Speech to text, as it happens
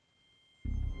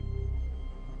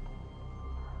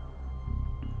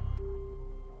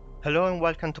Hello and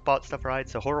welcome to Pod Stuff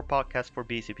Rights, a horror podcast for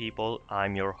busy people.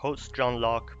 I'm your host John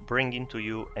Locke, bringing to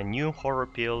you a new horror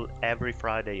pill every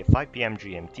Friday at 5 p.m.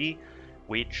 GMT,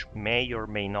 which may or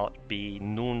may not be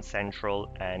noon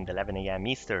Central and 11 a.m.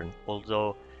 Eastern,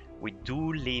 although we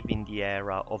do live in the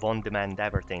era of on-demand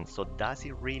everything, so does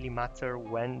it really matter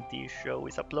when the show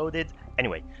is uploaded?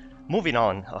 Anyway, moving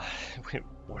on.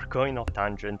 We're going off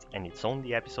tangent and it's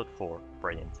only episode 4.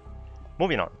 Brilliant.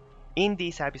 Moving on. In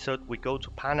this episode, we go to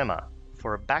Panama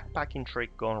for a backpacking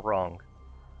trip gone wrong.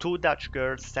 Two Dutch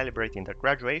girls celebrating their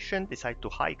graduation decide to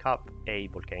hike up a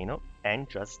volcano and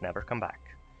just never come back.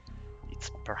 It's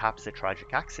perhaps a tragic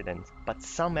accident, but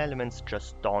some elements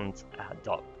just don't add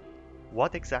up.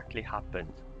 What exactly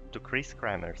happened to Kris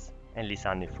Kremers and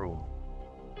Lisanne Froome?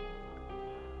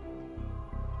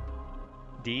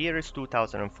 The year is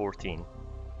 2014.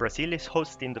 Brazil is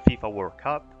hosting the FIFA World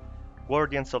Cup.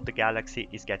 Guardians of the Galaxy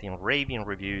is getting raving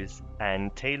reviews,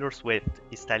 and Taylor Swift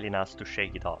is telling us to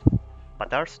shake it off.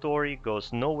 But our story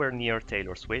goes nowhere near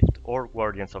Taylor Swift or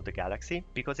Guardians of the Galaxy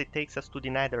because it takes us to the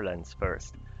Netherlands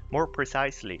first, more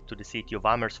precisely to the city of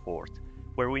Amersfoort,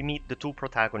 where we meet the two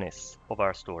protagonists of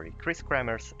our story, Kris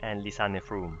Kremers and Lisanne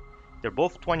Froome. They're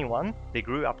both 21, they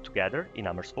grew up together in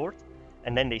Amersfoort,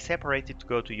 and then they separated to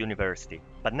go to university.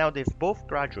 But now they've both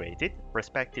graduated,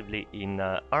 respectively in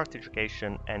art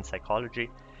education and psychology,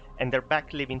 and they're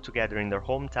back living together in their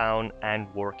hometown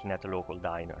and working at a local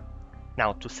diner.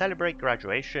 Now, to celebrate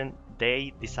graduation,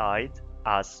 they decide,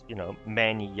 as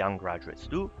many young graduates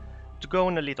do, to go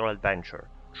on a little adventure,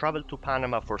 travel to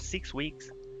Panama for 6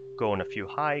 weeks, go on a few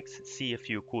hikes, see a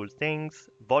few cool things,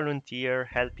 volunteer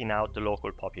helping out the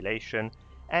local population,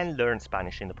 and learn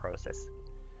Spanish in the process.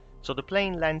 So the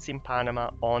plane lands in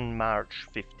Panama on March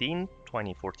 15,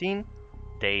 2014.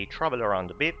 They travel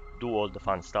around a bit, do all the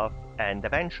fun stuff, and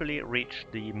eventually reach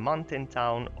the mountain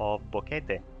town of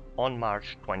Boquete on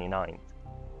March 29th.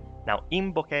 Now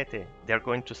in Boquete, they're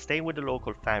going to stay with the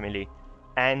local family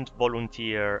and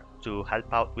volunteer to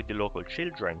help out with the local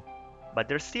children, but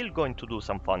they're still going to do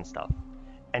some fun stuff.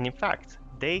 And in fact,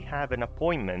 they have an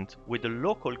appointment with a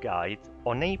local guide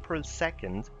on April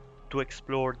 2nd to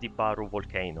explore the Baru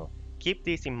volcano. Keep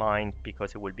this in mind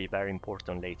because it will be very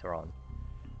important later on.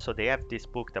 So they have this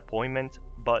booked appointment,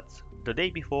 but the day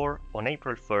before, on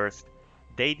April 1st,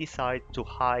 they decide to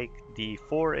hike the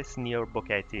forest near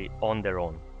Boquete on their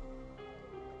own.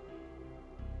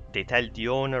 They tell the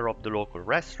owner of the local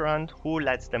restaurant who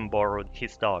lets them borrow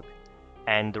his dog.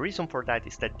 And the reason for that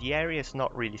is that the area is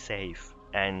not really safe,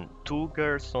 and two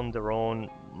girls on their own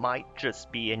might just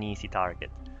be an easy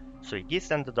target. So he gives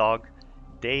them the dog.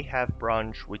 They have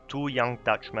brunch with two young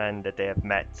Dutchmen that they have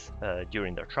met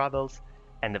during their travels,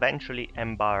 and eventually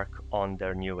embark on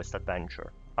their newest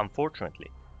adventure. Unfortunately,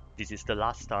 this is the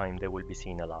last time they will be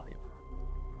seen alive.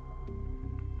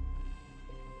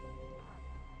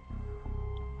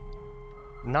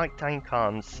 Nighttime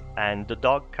comes, and the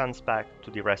dog comes back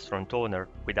to the restaurant owner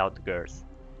without the girls.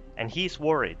 And he's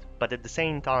worried, but at the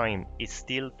same time, he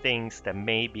still thinks that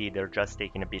maybe they're just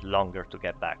taking a bit longer to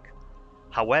get back.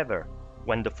 However,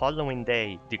 when the following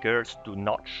day the girls do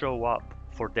not show up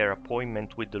for their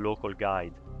appointment with the local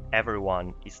guide,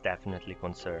 everyone is definitely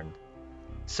concerned.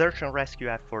 Search and rescue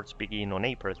efforts begin on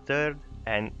April 3rd,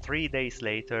 and 3 days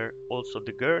later, also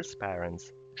the girls'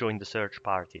 parents join the search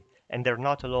party, and they're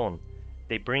not alone.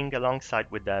 They bring alongside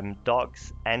with them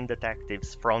dogs and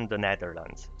detectives from the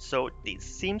Netherlands, so this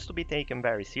seems to be taken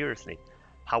very seriously.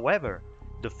 However,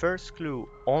 the first clue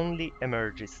only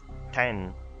emerges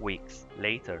 10 weeks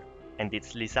later, and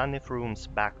it's Lisanne Froome's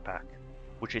backpack,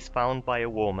 which is found by a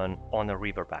woman on a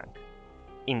riverbank.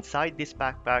 Inside this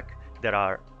backpack, there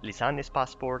are Lisanne's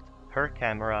passport, her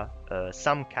camera,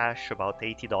 some cash, about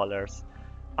 $80,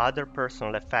 other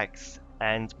personal effects,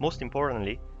 and most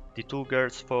importantly, the two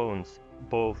girls' phones,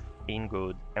 both in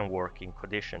good and working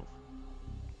condition.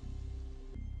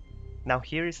 Now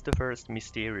here is the first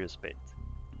mysterious bit.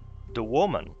 The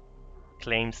woman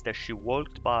claims that she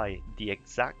walked by the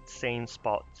exact same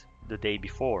spot the day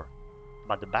before,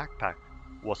 but the backpack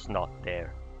was not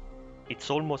there.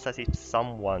 It's almost as if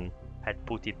someone had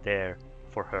put it there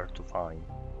for her to find.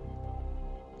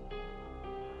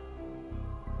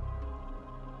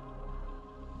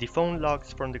 The phone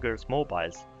logs from the girls'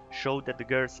 mobiles show that the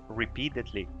girls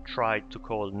repeatedly tried to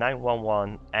call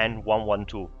 911 and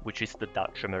 112, which is the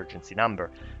Dutch emergency number,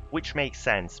 which makes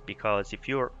sense because if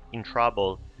you're in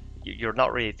trouble, you're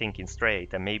not really thinking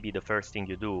straight, and maybe the first thing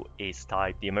you do is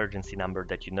type the emergency number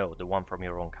that you know, the one from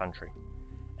your own country.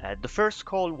 The first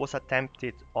call was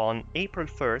attempted on April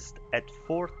 1st at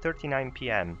 4:39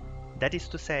 p.m. That is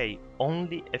to say,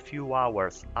 only a few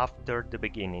hours after the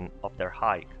beginning of their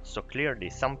hike, so clearly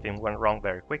something went wrong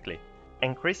very quickly.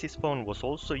 And Kris's phone was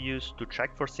also used to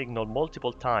check for signal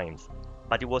multiple times,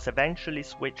 but it was eventually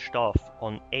switched off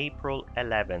on April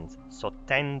 11th, so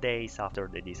 10 days after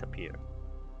they disappeared.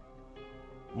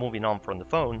 Moving on from the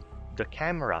phone, the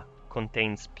camera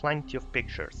contains plenty of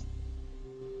pictures.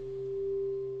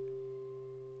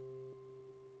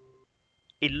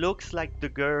 It looks like the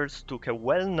girls took a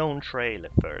well-known trail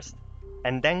at first,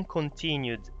 and then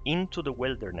continued into the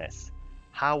wilderness,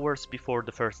 hours before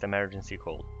the first emergency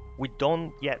call. We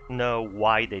don't yet know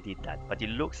why they did that, but it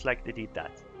looks like they did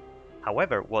that.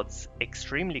 However, what's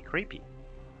extremely creepy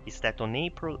is that on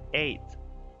April 8th,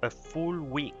 a full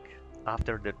week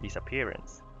after their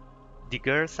disappearance, the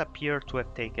girls appear to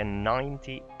have taken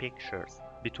 90 pictures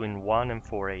between 1 and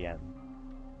 4 a.m.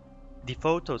 The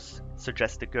photos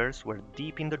suggest the girls were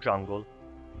deep in the jungle,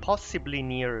 possibly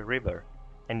near a river,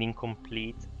 and in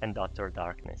complete and utter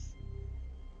darkness.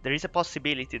 There is a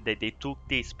possibility that they took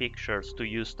these pictures to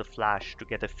use the flash to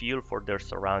get a feel for their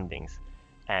surroundings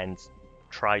and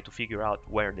try to figure out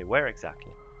where they were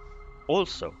exactly.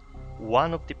 Also,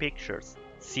 one of the pictures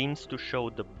seems to show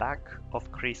the back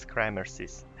of Kris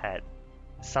Kremers' head.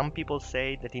 Some people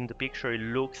say that in the picture it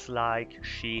looks like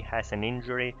she has an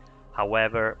injury.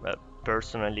 However,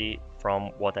 personally, from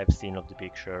what I've seen of the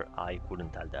picture, I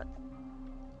couldn't tell that.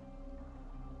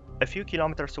 A few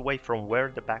kilometers away from where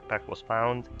the backpack was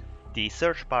found, the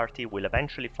search party will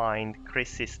eventually find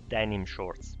Kris's denim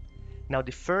shorts. Now,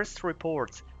 the first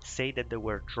reports say that they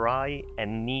were dry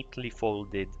and neatly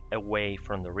folded away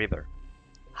from the river.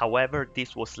 However,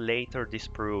 this was later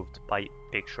disproved by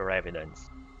picture evidence.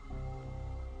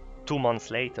 2 months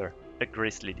later, a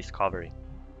grisly discovery.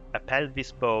 A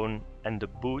pelvis bone and a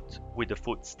boot with a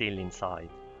foot still inside.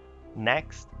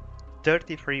 Next,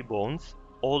 33 bones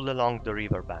all along the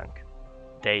riverbank.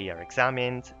 They are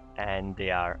examined and they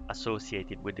are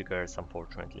associated with the girls,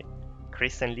 unfortunately.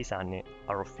 Kris and Lisanne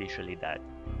are officially dead.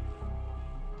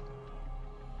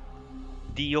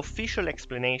 The official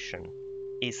explanation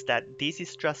is that this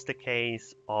is just a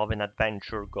case of an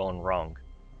adventure gone wrong.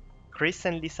 Kris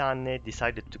and Lisanne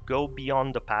decided to go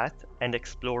beyond the path and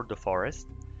explore the forest.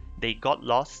 They got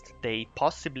lost, they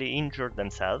possibly injured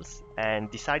themselves,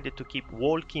 and decided to keep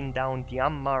walking down the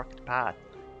unmarked path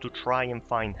to try and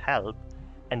find help,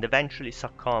 and eventually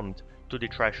succumbed to the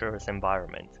treacherous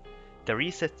environment. There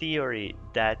is a theory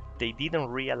that they didn't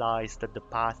realize that the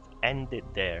path ended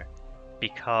there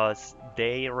because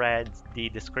they read the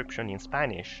description in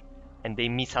Spanish and they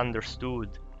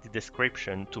misunderstood the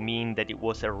description to mean that it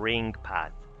was a ring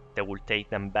path that would take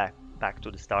them back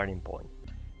to the starting point.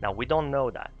 Now, we don't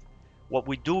know that. What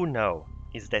we do know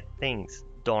is that things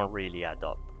don't really add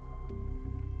up.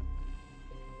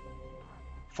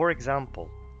 For example,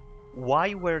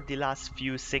 why were the last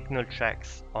few signal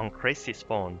checks on Kris's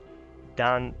phone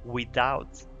done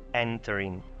without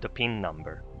entering the PIN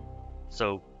number?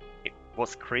 So,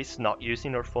 was Kris not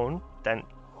using her phone? Then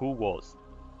who was?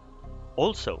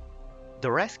 Also,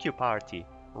 the rescue party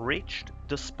reached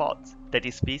the spot that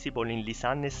is visible in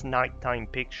Lisanne's nighttime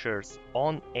pictures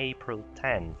on April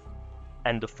 10th,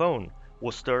 and the phone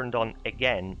was turned on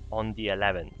again on the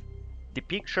 11th. The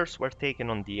pictures were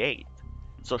taken on the 8th,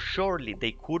 so surely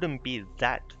they couldn't be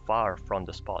that far from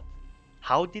the spot.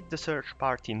 How did the search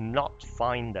party not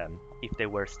find them if they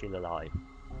were still alive?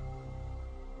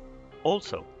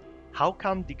 Also, how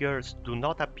come the girls do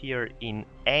not appear in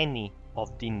any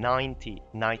of the 90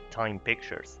 nighttime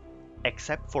pictures,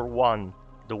 except for one,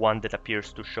 the one that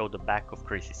appears to show the back of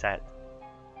Kris's head?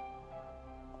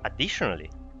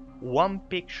 Additionally, one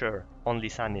picture on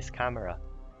Lisanne's camera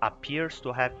appears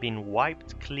to have been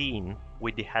wiped clean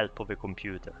with the help of a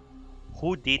computer.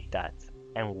 Who did that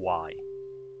and why?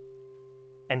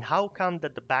 And how come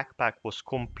that the backpack was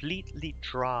completely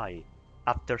dry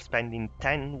after spending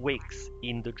 10 weeks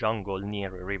in the jungle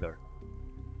near a river?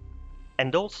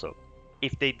 And also,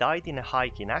 if they died in a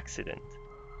hiking accident,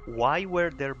 why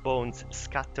were their bones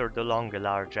scattered along a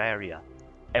large area?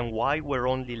 And why were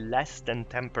only less than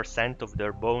 10% of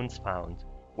their bones found?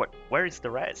 Where is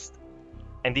the rest?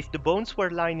 And if the bones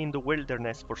were lying in the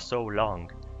wilderness for so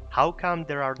long, how come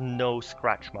there are no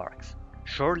scratch marks?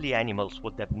 Surely animals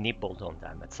would have nibbled on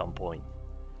them at some point.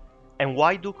 And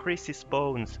why do Kris's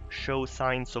bones show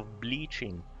signs of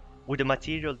bleaching with a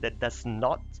material that does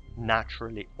not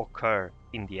naturally occur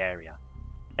in the area?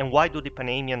 And why do the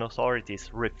Panamanian authorities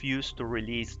refuse to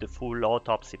release the full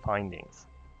autopsy findings?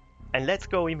 And let's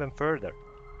go even further.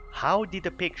 How did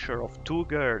a picture of two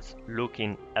girls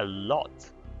looking a lot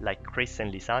like Kris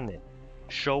and Lisanne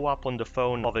show up on the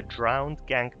phone of a drowned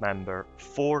gang member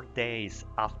 4 days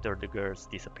after the girl's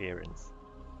disappearance.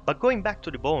 But going back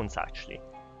to the bones actually,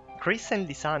 Kris and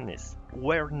Lisanne's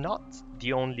were not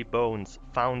the only bones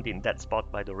found in that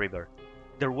spot by the river.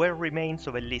 There were remains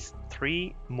of at least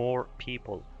 3 more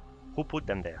people. Who put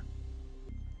them there?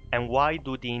 And why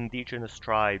do the indigenous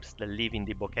tribes that live in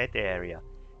the Boquete area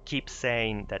keep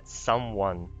saying that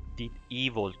someone did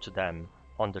evil to them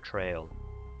on the trail?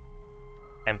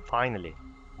 And finally,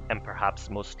 and perhaps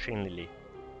most chillingly,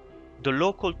 the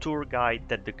local tour guide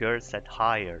that the girls had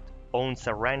hired owns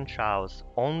a ranch house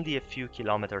only a few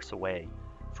kilometers away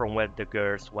from where the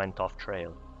girls went off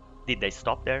trail. Did they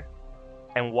stop there?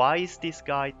 And why is this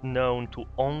guide known to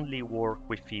only work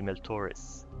with female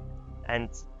tourists? And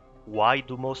why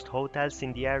do most hotels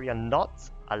in the area not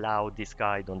allow this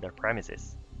guide on their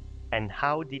premises? And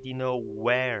how did he know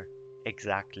where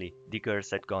exactly the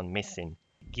girls had gone missing,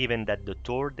 given that the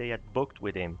tour they had booked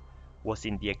with him was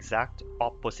in the exact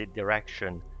opposite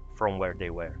direction from where they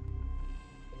were?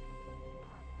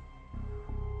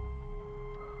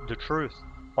 The truth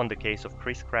on the case of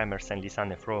Kris Kremers and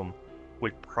Lisanne Froome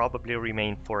will probably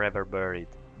remain forever buried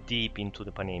deep into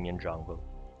the Panamanian jungle.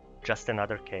 Just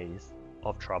another case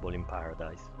of trouble in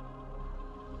paradise.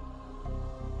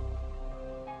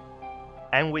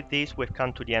 And with this, we've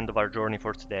come to the end of our journey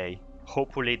for today.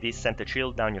 Hopefully this sent a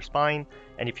chill down your spine,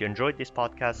 and if you enjoyed this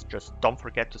podcast, just don't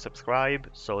forget to subscribe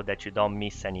so that you don't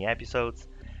miss any episodes.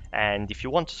 And if you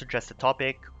want to suggest a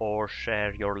topic or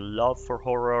share your love for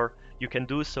horror, you can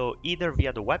do so either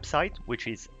via the website, which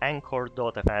is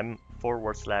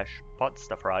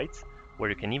anchor.fm/podstuffrights, where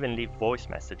you can even leave voice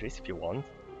messages if you want,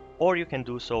 or you can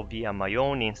do so via my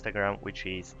own Instagram, which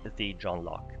is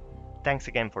 @thejohnlocke. Thanks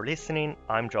again for listening.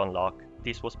 I'm John Locke.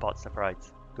 This was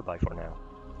Podstuffrights. Goodbye for now.